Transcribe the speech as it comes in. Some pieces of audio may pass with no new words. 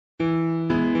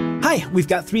Hi, we've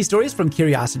got 3 stories from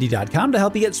Curiosity.com to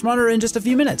help you get smarter in just a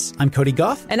few minutes. I'm Cody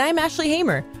Goff. And I'm Ashley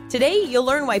Hamer. Today, you'll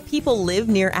learn why people live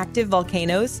near active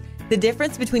volcanoes, the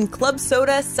difference between club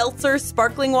soda, seltzer,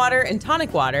 sparkling water, and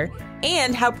tonic water,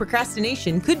 and how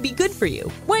procrastination could be good for you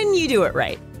when you do it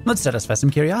right. Let's satisfy some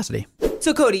curiosity.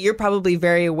 So, Cody, you're probably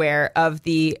very aware of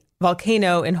the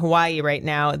volcano in Hawaii right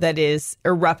now that is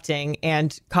erupting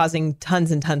and causing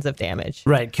tons and tons of damage.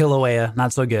 Right, Kilauea,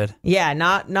 not so good. Yeah,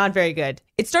 not very good.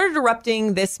 It started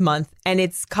erupting this month, and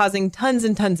it's causing tons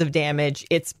and tons of damage.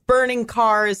 It's burning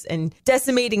cars and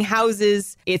decimating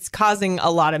houses. It's causing a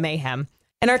lot of mayhem.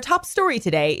 And our top story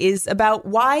today is about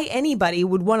why anybody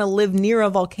would want to live near a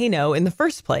volcano in the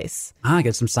first place.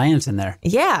 Get some science in there.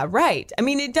 Yeah, right. I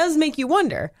mean, it does make you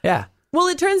wonder. Yeah. Well,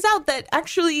 it turns out that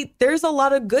actually there's a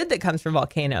lot of good that comes from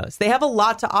volcanoes. They have a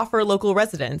lot to offer local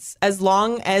residents, as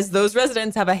long as those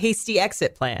residents have a hasty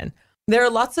exit plan. There are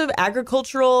lots of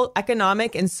agricultural,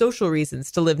 economic, and social reasons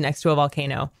to live next to a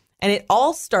volcano. And it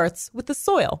all starts with the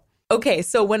soil. Okay,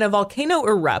 so when a volcano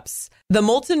erupts, the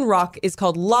molten rock is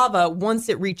called lava once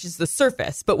it reaches the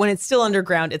surface, but when it's still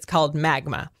underground, it's called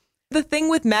magma. The thing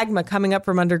with magma coming up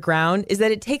from underground is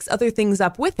that it takes other things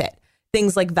up with it.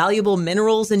 Things like valuable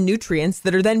minerals and nutrients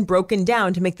that are then broken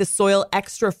down to make the soil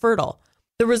extra fertile.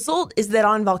 The result is that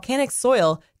on volcanic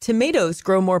soil, tomatoes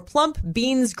grow more plump,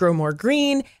 beans grow more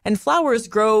green, and flowers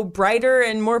grow brighter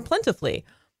and more plentifully.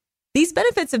 These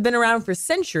benefits have been around for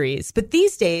centuries, but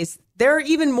these days, there are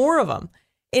even more of them.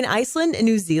 In Iceland and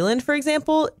New Zealand, for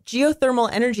example,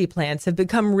 geothermal energy plants have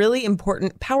become really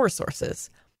important power sources.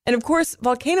 And of course,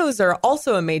 volcanoes are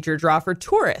also a major draw for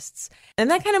tourists, and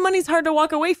that kind of money's hard to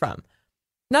walk away from.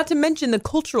 Not to mention the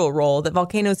cultural role that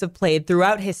volcanoes have played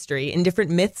throughout history in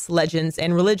different myths, legends,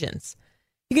 and religions.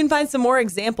 You can find some more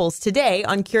examples today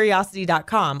on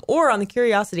Curiosity.com or on the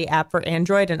Curiosity app for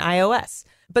Android and iOS.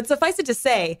 But suffice it to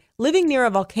say, living near a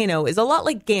volcano is a lot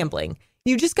like gambling.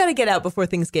 You just got to get out before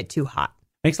things get too hot.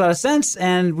 Makes a lot of sense,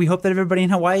 and we hope that everybody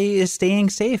in Hawaii is staying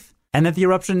safe and that the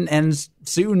eruption ends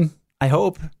soon, I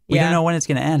hope. We don't know when it's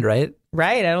going to end, right?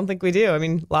 Right, I don't think we do. I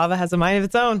mean, lava has a mind of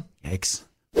its own. Yikes.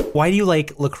 Why do you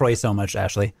like LaCroix so much,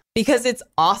 Ashley? Because it's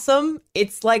awesome.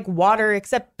 It's like water,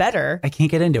 except better. I can't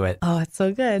get into it. Oh, it's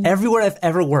so good. Everywhere I've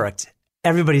ever worked,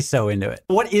 everybody's so into it.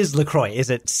 What is LaCroix? Is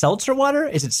it seltzer water?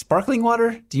 Is it sparkling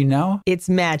water? Do you know? It's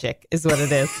magic is what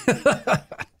it is. All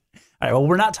right, well,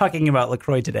 we're not talking about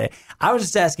LaCroix today. I was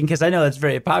just asking because I know that's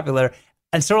very popular,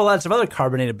 and so are lots of other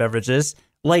carbonated beverages.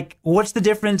 Like, what's the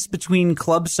difference between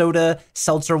club soda,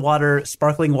 seltzer water,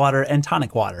 sparkling water, and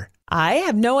tonic water? I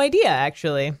have no idea,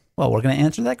 actually. Well, we're going to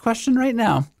answer that question right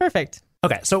now. Perfect.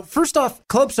 Okay, so first off,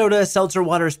 club soda, seltzer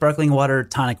water, sparkling water,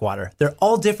 tonic water. They're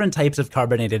all different types of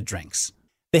carbonated drinks.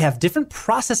 They have different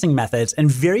processing methods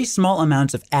and very small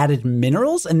amounts of added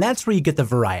minerals, and that's where you get the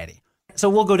variety. So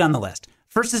we'll go down the list.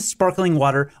 First is sparkling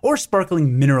water, or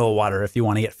sparkling mineral water if you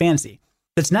want to get fancy.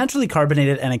 It's naturally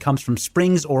carbonated and it comes from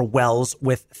springs or wells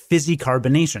with fizzy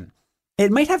carbonation. It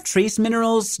might have trace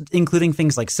minerals, including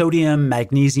things like sodium,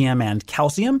 magnesium, and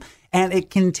calcium, and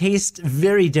it can taste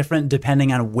very different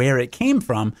depending on where it came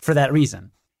from for that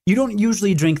reason. You don't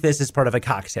usually drink this as part of a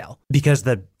cocktail because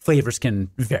the flavors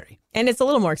can vary. And it's a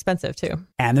little more expensive, too.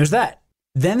 And there's that.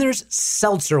 Then there's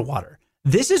seltzer water.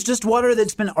 This is just water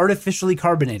that's been artificially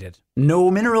carbonated.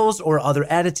 No minerals or other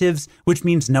additives, which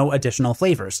means no additional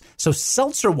flavors. So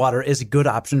seltzer water is a good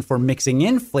option for mixing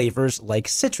in flavors like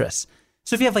citrus.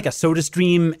 So if you have like a soda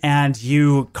stream and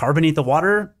you carbonate the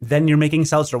water, then you're making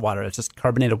seltzer water. It's just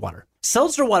carbonated water.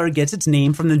 Seltzer water gets its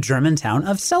name from the German town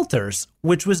of Selters,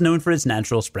 which was known for its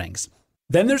natural springs.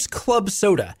 Then there's club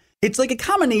soda. It's like a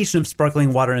combination of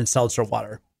sparkling water and seltzer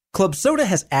water. Club soda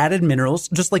has added minerals,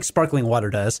 just like sparkling water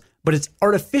does, but it's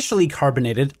artificially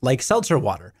carbonated like seltzer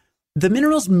water. The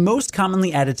minerals most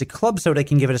commonly added to club soda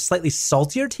can give it a slightly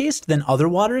saltier taste than other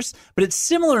waters, but it's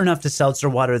similar enough to seltzer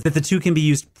water that the two can be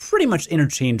used pretty much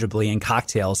interchangeably in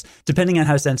cocktails, depending on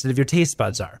how sensitive your taste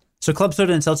buds are. So club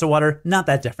soda and seltzer water, not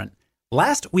that different.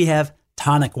 Last, we have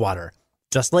tonic water.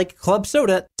 Just like club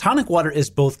soda, tonic water is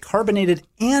both carbonated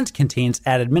and contains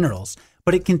added minerals,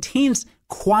 but it contains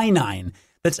quinine.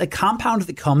 That's a compound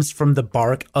that comes from the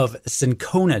bark of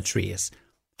cinchona trees.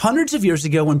 Hundreds of years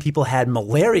ago, when people had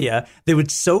malaria, they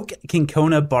would soak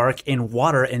cinchona bark in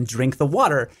water and drink the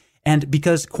water. And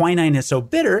because quinine is so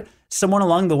bitter, someone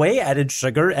along the way added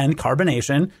sugar and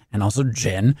carbonation, and also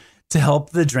gin, to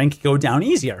help the drink go down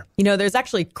easier. You know, there's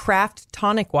actually craft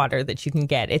tonic water that you can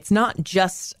get. It's not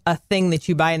just a thing that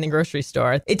you buy in the grocery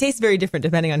store. It tastes very different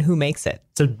depending on who makes it.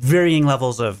 So varying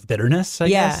levels of bitterness, I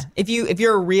guess. If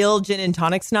you're a real gin and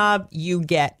tonic snob, you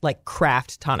get like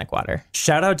craft tonic water.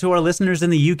 Shout out to our listeners in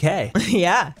the UK.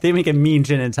 Yeah. They make a mean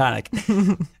gin and tonic.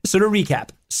 So to recap,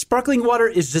 sparkling water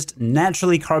is just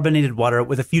naturally carbonated water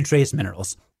with a few trace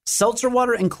minerals. Seltzer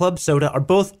water and club soda are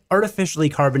both artificially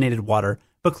carbonated water,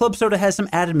 but club soda has some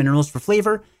added minerals for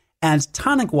flavor, and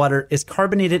tonic water is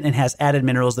carbonated and has added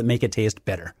minerals that make it taste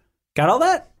better. Got all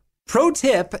that? Pro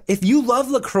tip, if you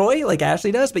love LaCroix like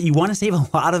Ashley does, but you want to save a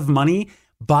lot of money,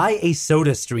 buy a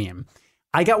SodaStream.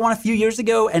 I got one a few years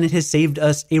ago, and it has saved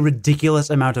us a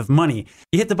ridiculous amount of money.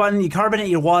 You hit the button, you carbonate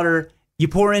your water, you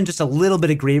pour in just a little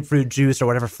bit of grapefruit juice or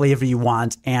whatever flavor you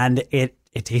want, and it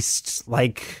tastes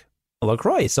like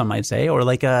LaCroix, some might say, or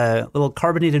like a little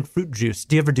carbonated fruit juice.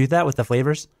 Do you ever do that with the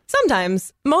flavors?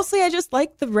 Sometimes. Mostly I just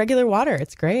like the regular water.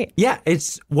 It's great. Yeah,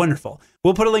 it's wonderful.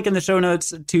 We'll put a link in the show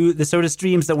notes to the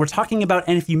SodaStreams that we're talking about.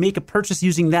 And if you make a purchase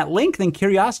using that link, then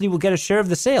Curiosity will get a share of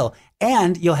the sale.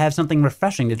 And you'll have something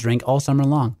refreshing to drink all summer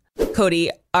long. Cody,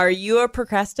 are you a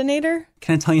procrastinator?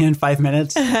 Can I tell you in 5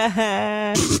 minutes?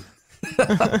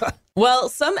 Well,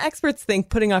 some experts think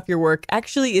putting off your work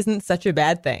actually isn't such a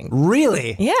bad thing.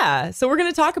 Really? Yeah, so we're going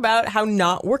to talk about how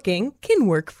not working can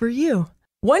work for you.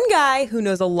 One guy who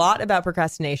knows a lot about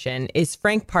procrastination is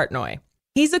Frank Partnoy.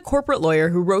 He's a corporate lawyer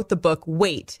who wrote the book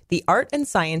Wait, The Art and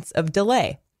Science of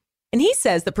Delay. And he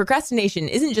says that procrastination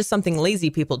isn't just something lazy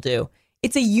people do.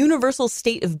 It's a universal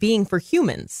state of being for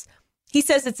humans. He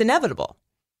says it's inevitable.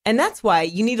 And that's why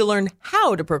you need to learn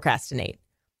how to procrastinate.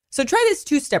 So try this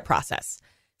 2-step process.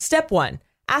 Step 1,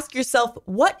 ask yourself,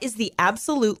 what is the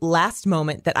absolute last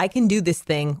moment that I can do this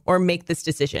thing or make this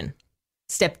decision?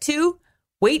 Step 2,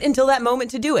 wait until that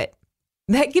moment to do it.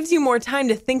 That gives you more time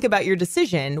to think about your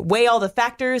decision, weigh all the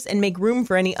factors, and make room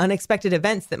for any unexpected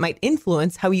events that might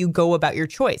influence how you go about your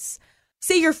choice.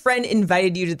 Say your friend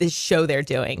invited you to this show they're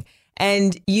doing,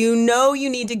 and you know you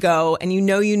need to go, and you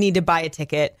know you need to buy a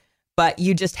ticket, but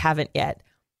you just haven't yet.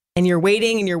 And you're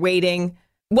waiting and you're waiting.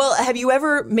 Well, have you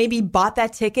ever maybe bought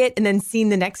that ticket and then seen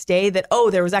the next day that, oh,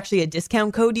 there was actually a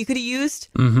discount code you could have used?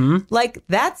 Mm-hmm. Like,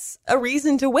 that's a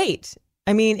reason to wait.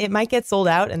 I mean, it might get sold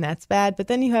out and that's bad, but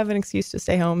then you have an excuse to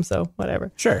stay home, so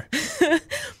whatever. Sure.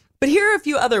 But here are a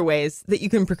few other ways that you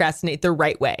can procrastinate the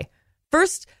right way.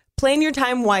 First, plan your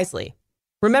time wisely.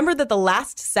 Remember that the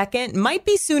last second might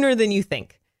be sooner than you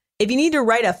think. If you need to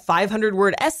write a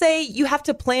 500-word essay, you have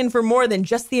to plan for more than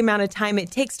just the amount of time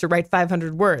it takes to write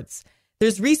 500 words.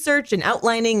 There's research and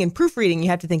outlining and proofreading you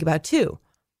have to think about too.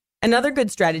 Another good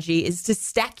strategy is to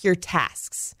stack your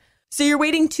tasks. So you're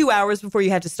waiting 2 hours before you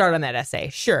have to start on that essay.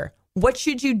 Sure. What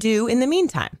should you do in the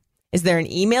meantime? Is there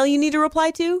an email you need to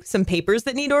reply to? Some papers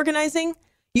that need organizing?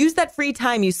 Use that free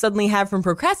time you suddenly have from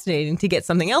procrastinating to get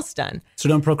something else done. So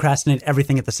don't procrastinate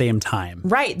everything at the same time.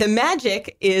 Right. The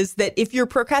magic is that if you're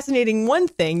procrastinating one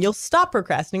thing, you'll stop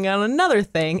procrastinating on another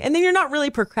thing, and then you're not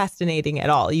really procrastinating at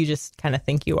all. You just kind of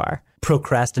think you are.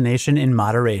 Procrastination in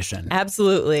moderation.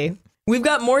 Absolutely. We've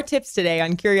got more tips today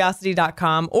on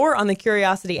Curiosity.com or on the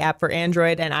Curiosity app for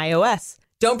Android and iOS.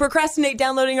 Don't procrastinate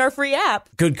downloading our free app.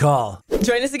 Good call.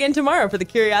 Join us again tomorrow for the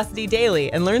Curiosity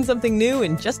Daily and learn something new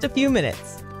in just a few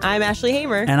minutes. I'm Ashley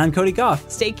Hamer. And I'm Cody Goff.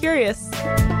 Stay curious.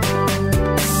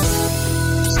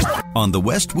 On the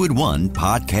Westwood One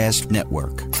Podcast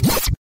Network.